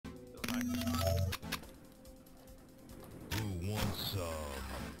Who wants some?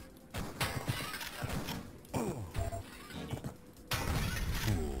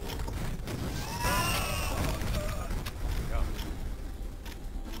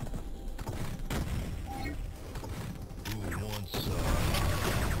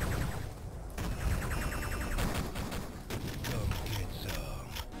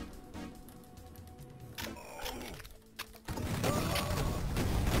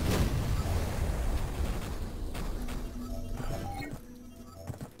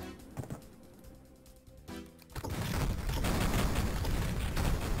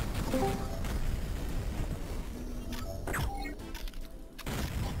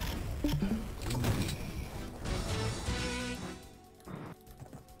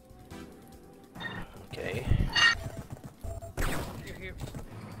 Okay. Here.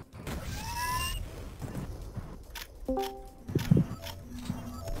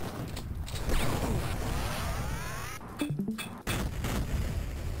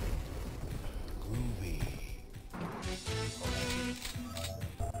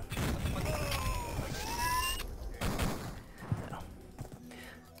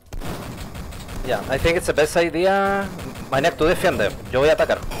 Yeah, I think it's the best idea. Maniac, tú defiende. Yo voy a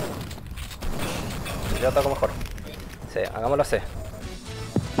atacar. Yo ataco mejor. Sí, hagámoslo así.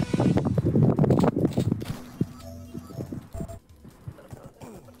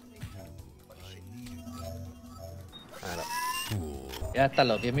 Ya están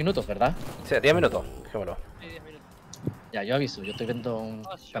los 10 minutos, ¿verdad? Sí, 10 minutos. Dejémoslo. Sí, 10 minutos. Ya, yo aviso. Yo estoy viendo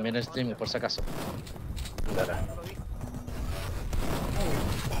también el stream por si acaso. Dale. Lo vi.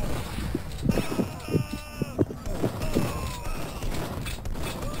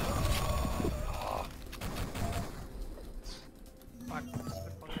 Fuck,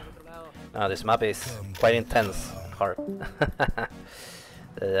 se pone al otro lado. No, this map is quite intense. Hard.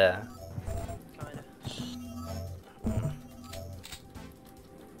 Yeah. Kinda.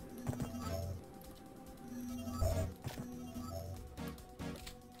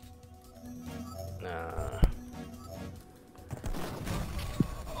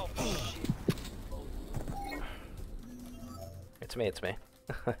 Oh shit. It's me, it's me.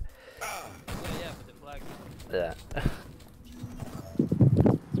 Yeah, with the flag. Yeah.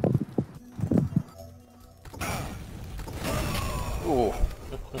 Ooh.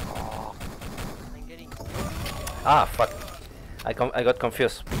 I'm getting. Ah, fuck. I got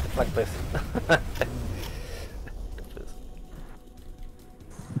confused. Flag, please.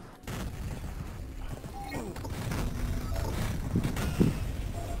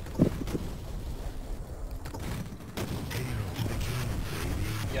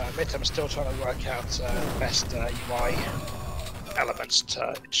 Yeah, I admit I'm still trying to work out best UI elements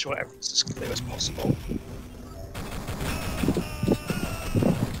to ensure everything's as clear as possible.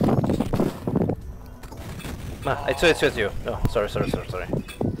 Ah, it's you. No, sorry.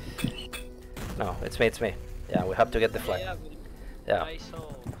 No, it's me. Yeah, we have to get the flag. Yeah. I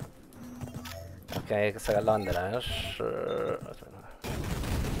saw. Ok, hay que sacar la bandera.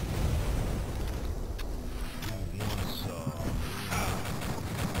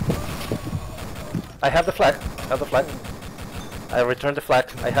 I have the flag. I returned the flag.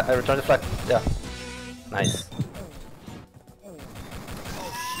 I returned the flag. Yeah. Nice.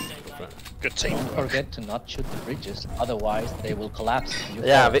 Good Don't teamwork. forget to not shoot the bridges, otherwise they will collapse. You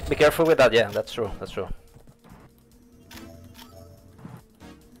Yeah, fall. be careful with that. Yeah, that's true.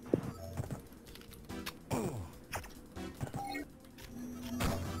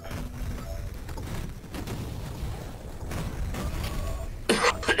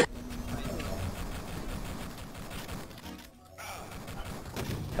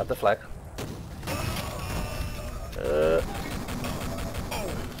 Have the flag.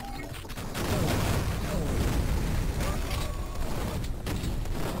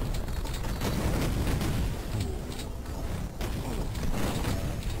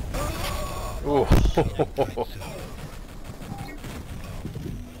 Ooh.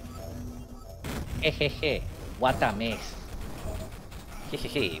 Hehehe, what a mess.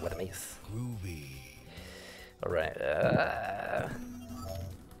 Hehehe, what a mess. Alright,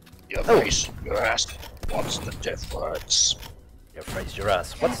 Your face, your ass. What's the difference? your face, your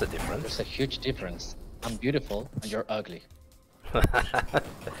ass. What's the difference? There's a huge difference. I'm beautiful and you're ugly. You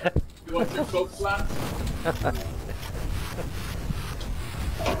want your cloak flat?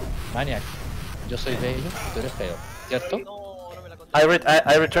 Maniac, yo soy bello, tú eres feo, ¿cierto? No, no me la conté.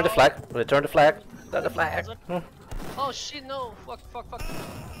 I returned the flag. Return the flag. Return the flag. Oh shit, no! Fuck.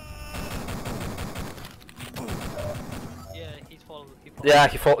 Yeah, he's fallen. Yeah,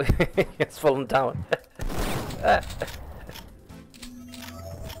 he's fallen down.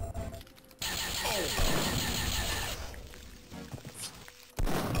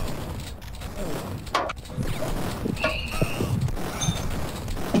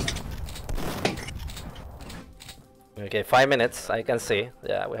 Okay, 5 minutes, I can see.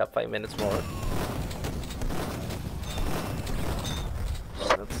 Yeah, we have 5 minutes more.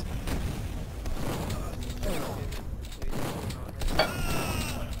 That's...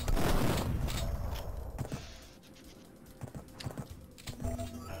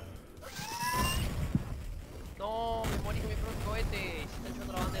 No, me morí con mi propio cohete. Se está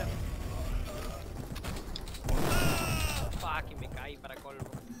echando la bandera. Fuck, y me caí para colmo.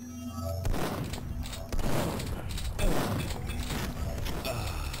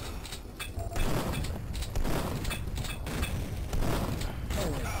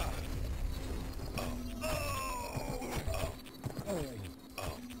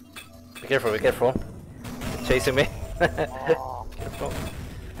 Be careful, be careful. Chasing me. Careful.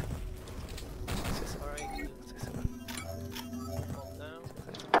 Alright. Calm down.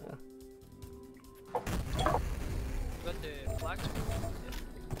 You got the flag?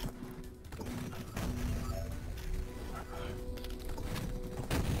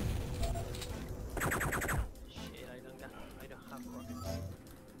 Shit, I don't have rockets.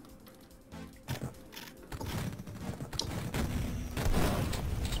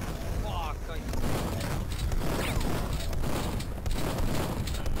 Fuck,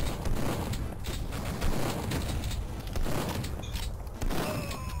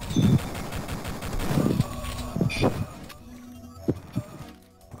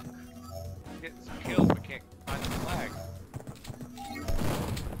 Get some kills, but can't find the flag.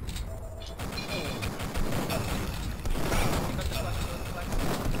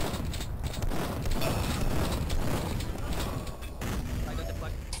 I got the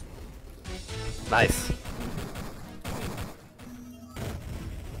flag. Nice.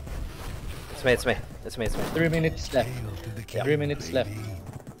 It's me, it's me. It's me, it's me. 3 minutes left. 3 minutes left.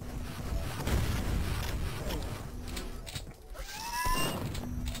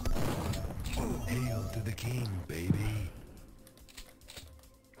 Hail to the king, baby.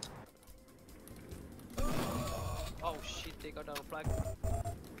 Oh shit, they got our flag.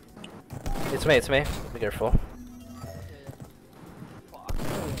 It's me, it's me. Be careful. Fuck.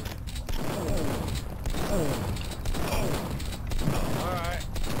 Alright.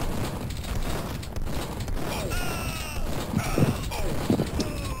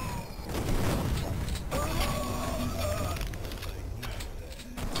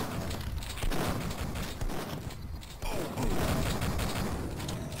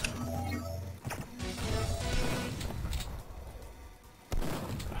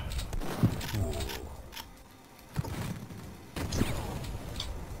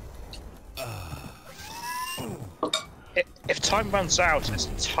 If time runs out and it's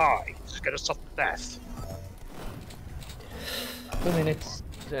a tie, it's going to stop the death. 2 minutes.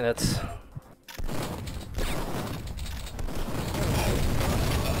 2 minutes.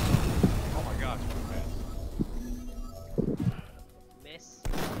 Oh my gosh, what Miss.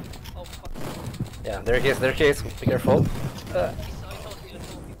 Oh fuck. Yeah, there he is, there he is. Be careful. I saw you,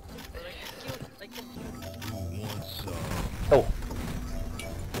 but I killed him. Who wants some? Oh,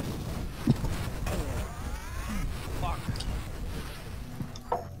 Fuck.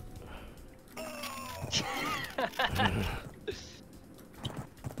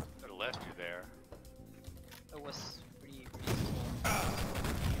 Could have left you there. That was pretty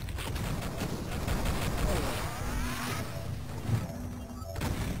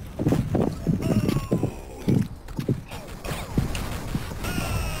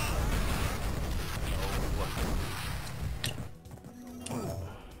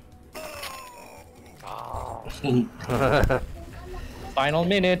Final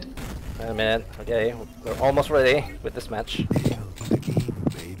minute. a minute. Okay, we're almost ready with this match. Hail to the king,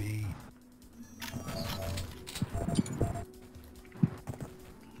 baby.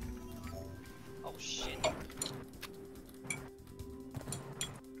 Oh shit.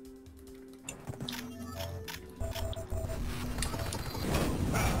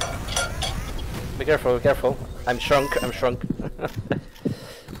 Be careful, be careful. I'm shrunk, I'm shrunk.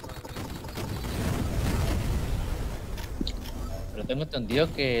 Pero tengo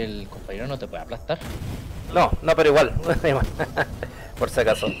entendido que el compañero no te puede aplastar. No, no, pero igual. Por si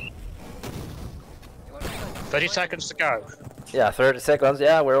acaso. 30 seconds to go. Yeah, 30 seconds.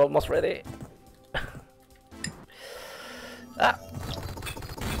 Yeah, we're almost ready. Ah.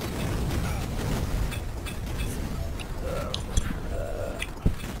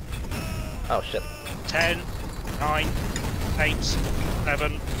 Oh shit. 10, 9, 8,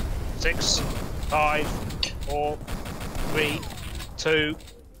 7, 6, 5, 4, 3, 2,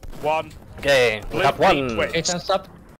 1. Okay, we have one. Blue team Hey, wins. hands up.